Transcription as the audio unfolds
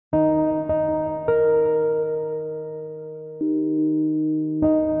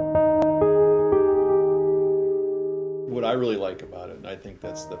I really like about it, and I think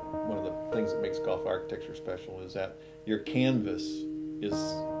that's one of the things that makes golf architecture special, is that your canvas is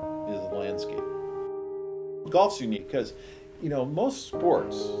the landscape. Golf's unique because, you know, most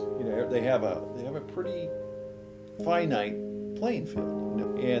sports, you know, they have a pretty finite playing field, you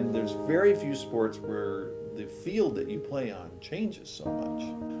know? And there's very few sports where the field that you play on changes so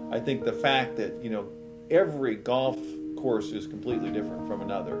much. I think the fact that, you know, every golf course is completely different from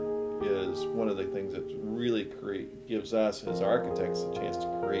another is one of the things that really gives us as architects a chance to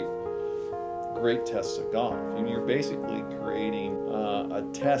create great tests of golf. You're basically creating a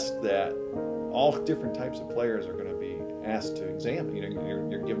test that all different types of players are going to be asked to examine. You know,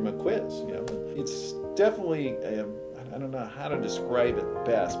 you're giving them a quiz. You know, it's definitely I don't know how to describe it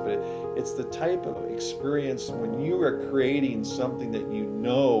best, but it's the type of experience when you are creating something that you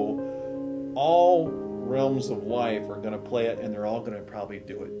know all realms of life are going to play it, and they're all going to probably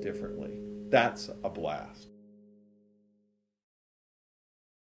do it differently. That's a blast.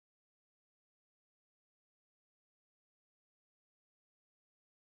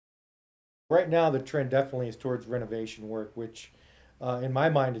 Right now, the trend definitely is towards renovation work, which in my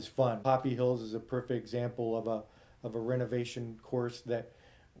mind is fun. Poppy Hills is a perfect example of a renovation course that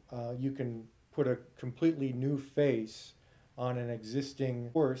you can put a completely new face on an existing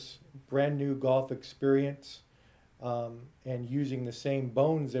course, brand new golf experience, and using the same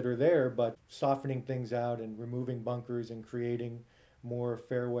bones that are there, but softening things out and removing bunkers and creating more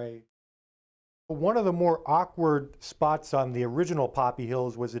fairway. One of the more awkward spots on the original Poppy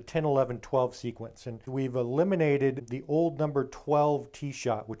Hills was a 10, 11, 12 sequence, and we've eliminated the old number 12 tee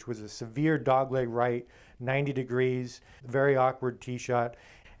shot, which was a severe dogleg right, 90 degrees, very awkward tee shot.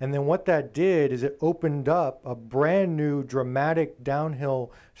 And then what that did is it opened up a brand new dramatic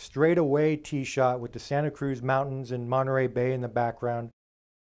downhill straightaway tee shot with the Santa Cruz Mountains and Monterey Bay in the background.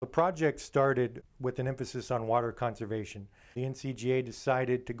 The project started with an emphasis on water conservation. The NCGA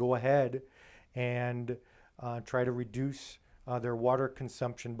decided to go ahead and try to reduce their water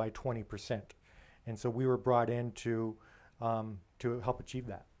consumption by 20%. And so we were brought in to help achieve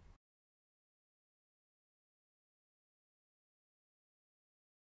that.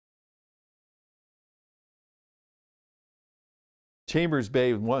 Chambers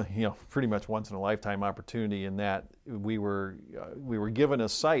Bay, pretty much once in a lifetime opportunity in that we were given a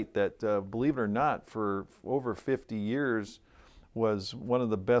site that, believe it or not, for over 50 years was one of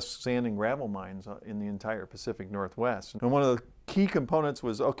the best sand and gravel mines in the entire Pacific Northwest. And one of the key components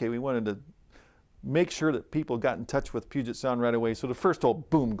was, okay, we wanted to make sure that people got in touch with Puget Sound right away. So the first hole,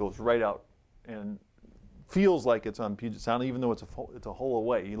 boom, goes right out and feels like it's on Puget Sound, even though it's a hole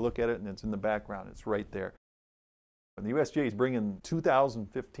away. You look at it and it's in the background, it's right there. And the USGA is bringing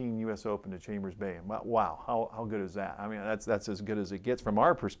 2015 US Open to Chambers Bay. And wow, how good is that? I mean, that's as good as it gets. From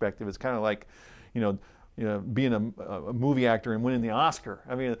our perspective, it's kind of like, being a movie actor and winning the Oscar.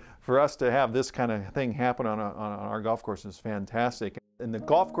 I mean, for us to have this kind of thing happen on our golf course is fantastic. And the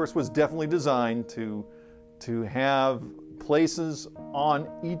golf course was definitely designed to have places on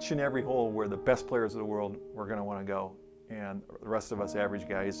each and every hole where the best players of the world were going to want to go. And the rest of us average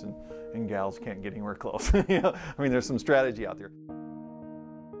guys and gals can't get anywhere close. I mean, there's some strategy out there.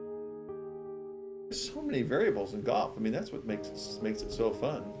 There's so many variables in golf. I mean, that's what makes it so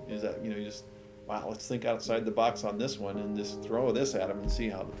fun, is that, you just, wow, let's think outside the box on this one and just throw this at them and see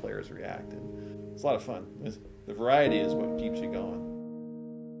how the players react. And it's a lot of fun. The variety is what keeps you going.